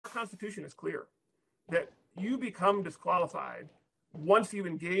Constitution is clear that you become disqualified once you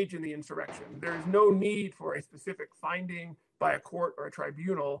engage in the insurrection. There is no need for a specific finding by a court or a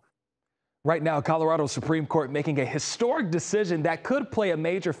tribunal. Right now, Colorado Supreme Court making a historic decision that could play a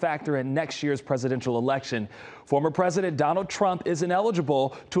major factor in next year's presidential election. Former President Donald Trump is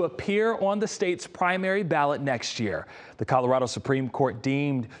ineligible to appear on the state's primary ballot next year. The Colorado Supreme Court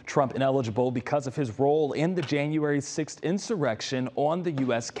deemed Trump ineligible because of his role in the January 6th insurrection on the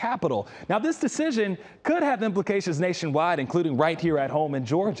U.S. Capitol. Now, this decision could have implications nationwide, including right here at home in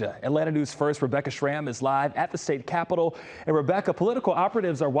Georgia. Atlanta News First Rebecca Schramm is live at the state capitol. And Rebecca, political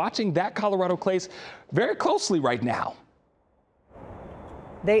operatives are watching that Colorado case very closely right now.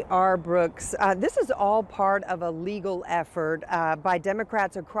 They are, Brooks. This is all part of a legal effort by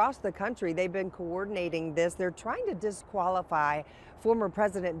Democrats across the country. They've been coordinating this. They're trying to disqualify former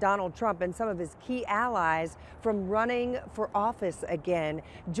President Donald Trump and some of his key allies from running for office again.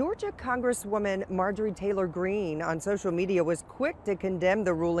 Georgia Congresswoman Marjorie Taylor Greene on social media was quick to condemn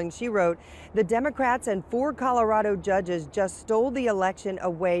the ruling. She wrote, "The Democrats and 4 Colorado judges just stole the election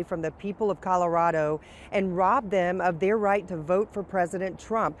away from the people of Colorado and robbed them of their right to vote for President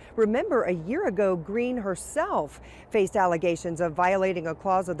Trump." Remember, a year ago, Greene herself faced allegations of violating a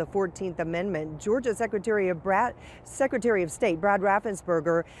clause of the 14th Amendment. Georgia Secretary of State Brad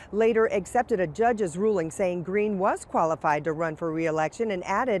Raffensperger later accepted a judge's ruling saying Greene was qualified to run for re-election and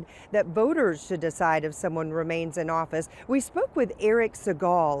added that voters should decide if someone remains in office. We spoke with Eric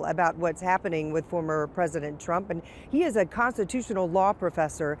Segal about what's happening with former President Trump, and he is a constitutional law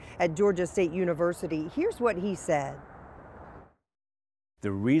professor at Georgia State University. Here's what he said.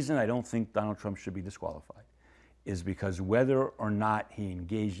 The reason I don't think Donald Trump should be disqualified is because whether or not he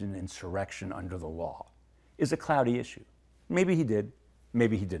engaged in insurrection under the law is a cloudy issue. Maybe he did,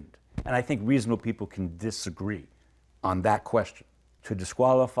 maybe he didn't. And I think reasonable people can disagree on that question. To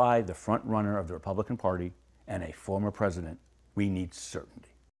disqualify the front runner of the Republican Party and a former president, we need certainty.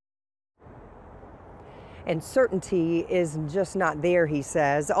 And certainty is just not there, he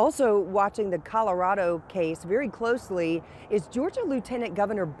says. Also watching the Colorado case very closely is Georgia Lieutenant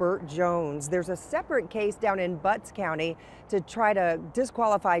Governor Burt Jones. There's a separate case down in Butts County to try to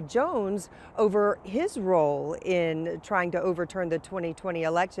disqualify Jones over his role in trying to overturn the 2020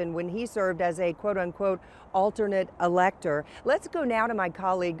 election when he served as a quote-unquote alternate elector. Let's go now to my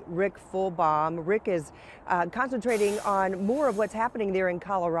colleague Rick Fulbaum. Rick is concentrating on more of what's happening there in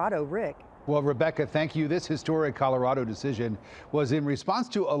Colorado. Rick. Well, Rebecca, thank you. This historic Colorado decision was in response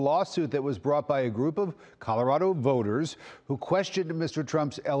to a lawsuit that was brought by a group of Colorado voters who questioned Mr.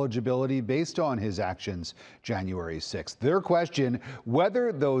 Trump's eligibility based on his actions January 6th. Their question,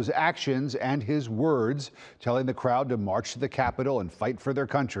 whether those actions and his words telling the crowd to march to the Capitol and fight for their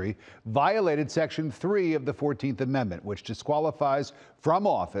country violated Section 3 of the 14th Amendment, which disqualifies from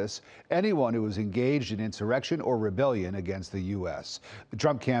office anyone who is engaged in insurrection or rebellion against the U.S. The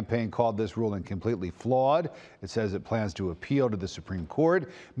Trump campaign called this ruling completely flawed. It says it plans to appeal to the Supreme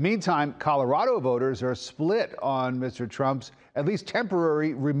Court. Meantime, Colorado voters are split on Mr. Trump's at least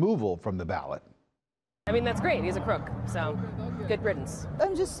temporary removal from the ballot. I mean, that's great. He's a crook, so good riddance.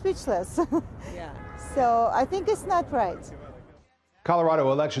 I'm just speechless. Yeah. So I think it's not right.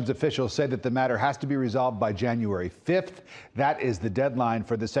 Colorado elections officials say that the matter has to be resolved by January 5th. That is the deadline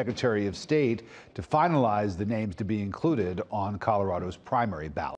for the Secretary of State to finalize the names to be included on Colorado's primary ballot.